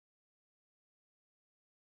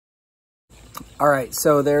All right,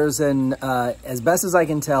 so there's an, as best as I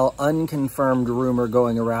can tell, unconfirmed rumor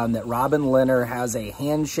going around that Robin Lehner has a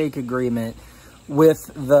handshake agreement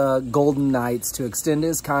with the Golden Knights to extend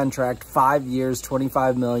his contract 5 years,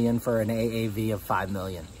 $25 million for an AAV of $5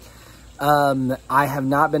 million. I have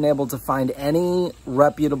not been able to find any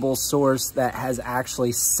reputable source that has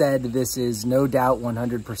actually said this is no doubt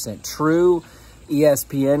 100% true.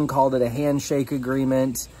 ESPN called it a handshake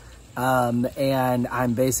agreement. And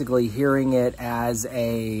I'm basically hearing it as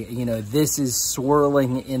a, this is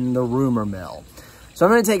swirling in the rumor mill. So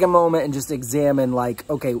I'm going to take a moment and just examine, like,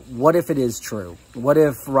 okay, what if it is true? What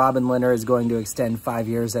if Robin Lehner is going to extend 5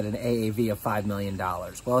 years at an AAV of $5 million?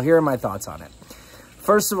 Well, here are my thoughts on it.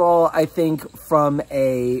 First of all, I think from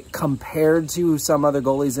a compared to some other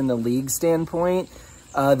goalies in the league standpoint,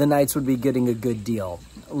 the Knights would be getting a good deal.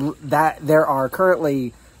 That there are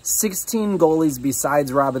currently 16 goalies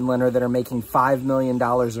besides Robin Lehner that are making $5 million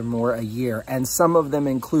or more a year. And some of them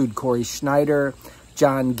include Corey Schneider,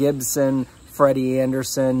 John Gibson, Freddie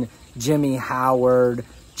Anderson, Jimmy Howard,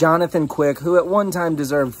 Jonathan Quick, who at one time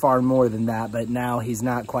deserved far more than that, but now he's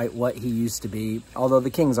not quite what he used to be, although the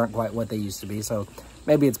Kings aren't quite what they used to be, so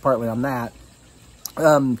maybe it's partly on that.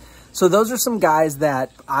 So those are some guys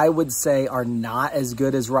that I would say are not as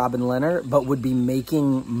good as Robin Lehner, but would be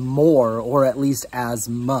making more or at least as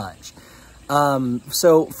much.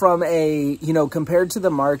 So from a, compared to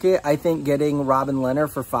the market, I think getting Robin Lehner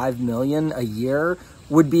for $5 million a year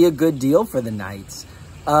would be a good deal for the Knights.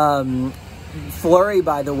 Fleury,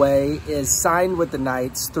 by the way, is signed with the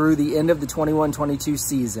Knights through the end of the 21-22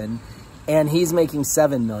 season, and he's making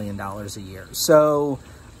 $7 million a year. So,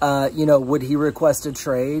 would he request a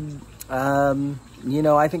trade?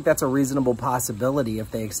 I think that's a reasonable possibility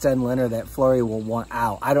if they extend Lehner that Fleury will want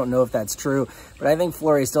out. I don't know if that's true, but I think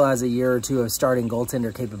Fleury still has a year or two of starting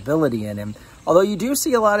goaltender capability in him. Although you do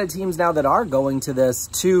see a lot of teams now that are going to this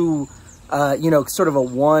to, sort of a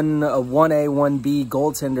 1A, 1B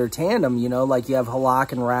goaltender tandem, like you have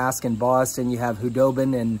Halak and Rask in Boston, you have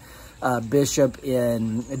Hudobin and Bishop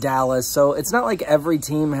in Dallas. So it's not like every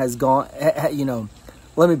team has gone,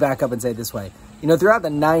 let me back up and say it this way. Throughout the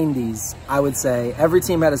 90s, I would say every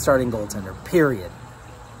team had a starting goaltender, period.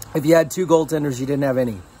 If you had two goaltenders, you didn't have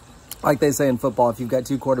any. Like they say in football, if you've got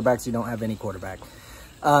two quarterbacks, you don't have any quarterback.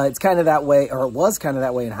 It's kind of that way, or it was kind of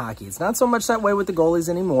that way in hockey. It's not so much that way with the goalies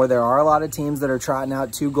anymore. There are a lot of teams that are trotting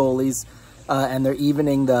out two goalies, and they're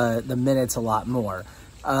evening the minutes a lot more.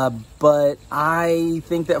 But I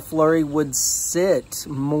think that Fleury would sit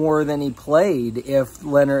more than he played if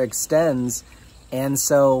Lehner extends. And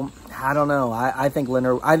so, I don't know. I think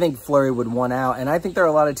Fleury would want out. And I think there are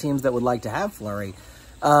a lot of teams that would like to have Fleury.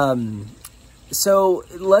 So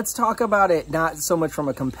let's talk about it not so much from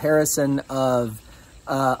a comparison of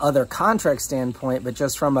other contract standpoint, but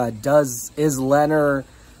just from a is Lehner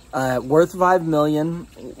worth $5 million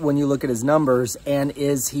when you look at his numbers, and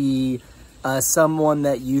is he someone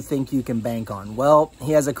that you think you can bank on? Well,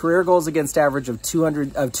 he has a career goals against average of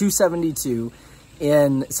 272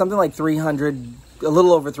 in something like 300, a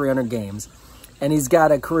little over 300 games, and he's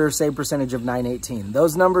got a career save percentage of .918.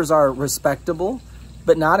 Those numbers are respectable,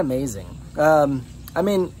 but not amazing.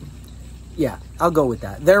 Yeah, I'll go with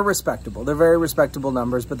that. They're respectable. They're very respectable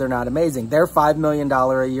numbers, but they're not amazing. They're $5 million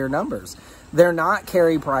a year numbers. They're not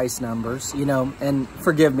Carey Price numbers, and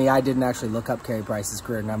forgive me, I didn't actually look up Carey Price's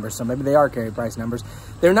career numbers, so maybe they are Carey Price numbers.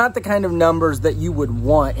 They're not the kind of numbers that you would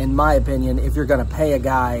want, in my opinion, if you're going to pay a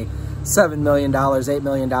guy $7 million, $8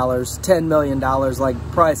 million, $10 million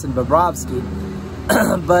like Price and Bobrovsky,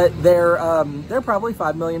 but they're probably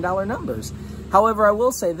 $5 million numbers. However, I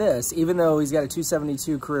will say this, even though he's got a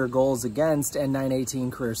 272 career goals against and .918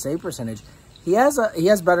 career save percentage, he has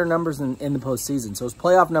better numbers in the postseason, so his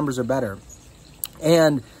playoff numbers are better.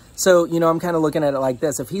 And so, I'm kind of looking at it like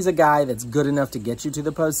this. If he's a guy that's good enough to get you to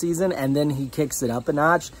the postseason and then he kicks it up a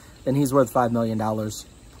notch, then he's worth $5 million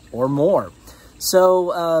or more.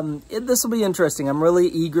 So this will be interesting. I'm really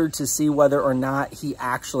eager to see whether or not he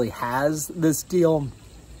actually has this deal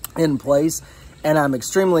in place. And I'm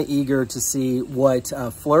extremely eager to see what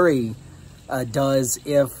Fleury does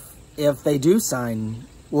if they do sign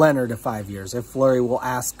Lehner to 5 years, if Fleury will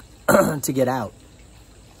ask to get out.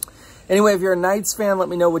 Anyway, if you're a Knights fan, let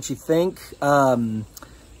me know what you think.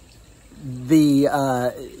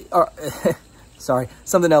 Sorry,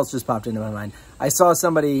 something else just popped into my mind. I saw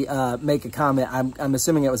somebody make a comment, I'm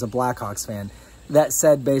assuming it was a Blackhawks fan, that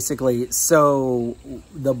said basically, so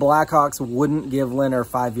the Blackhawks wouldn't give Lehner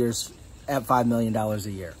 5 years at $5 million a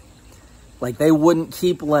year. Like, they wouldn't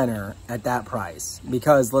keep Lehner at that price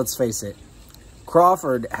because, let's face it,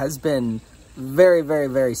 Crawford has been very, very,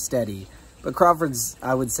 very steady But Crawford's,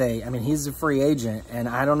 I would say, I mean, he's a free agent, and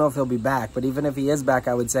I don't know if he'll be back. But even if he is back,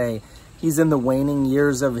 I would say he's in the waning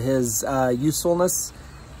years of his usefulness,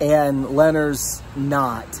 and Lehner's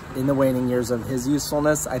not in the waning years of his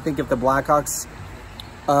usefulness. I think if the Blackhawks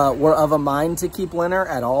were of a mind to keep Lehner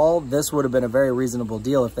at all, this would have been a very reasonable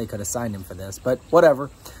deal if they could have signed him for this. But whatever.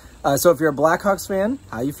 So if you're a Blackhawks fan,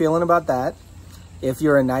 how you feeling about that? If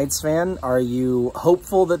you're a Knights fan, are you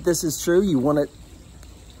hopeful that this is true? You want to...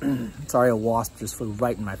 Sorry, a wasp just flew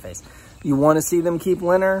right in my face. You want to see them keep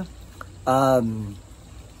Lehner and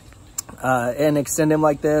extend him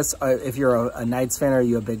like this? If you're a Knights fan, are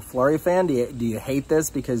you a big Fleury fan? Do you hate this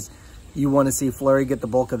because you want to see Fleury get the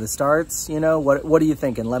bulk of the starts? You know, what are you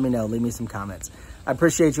thinking? Let me know. Leave me some comments. I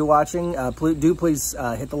appreciate you watching. Please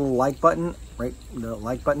hit the little like button, right? The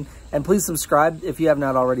like button, and please subscribe if you have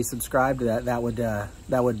not already subscribed. That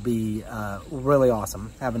would be really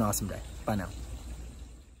awesome. Have an awesome day. Bye now.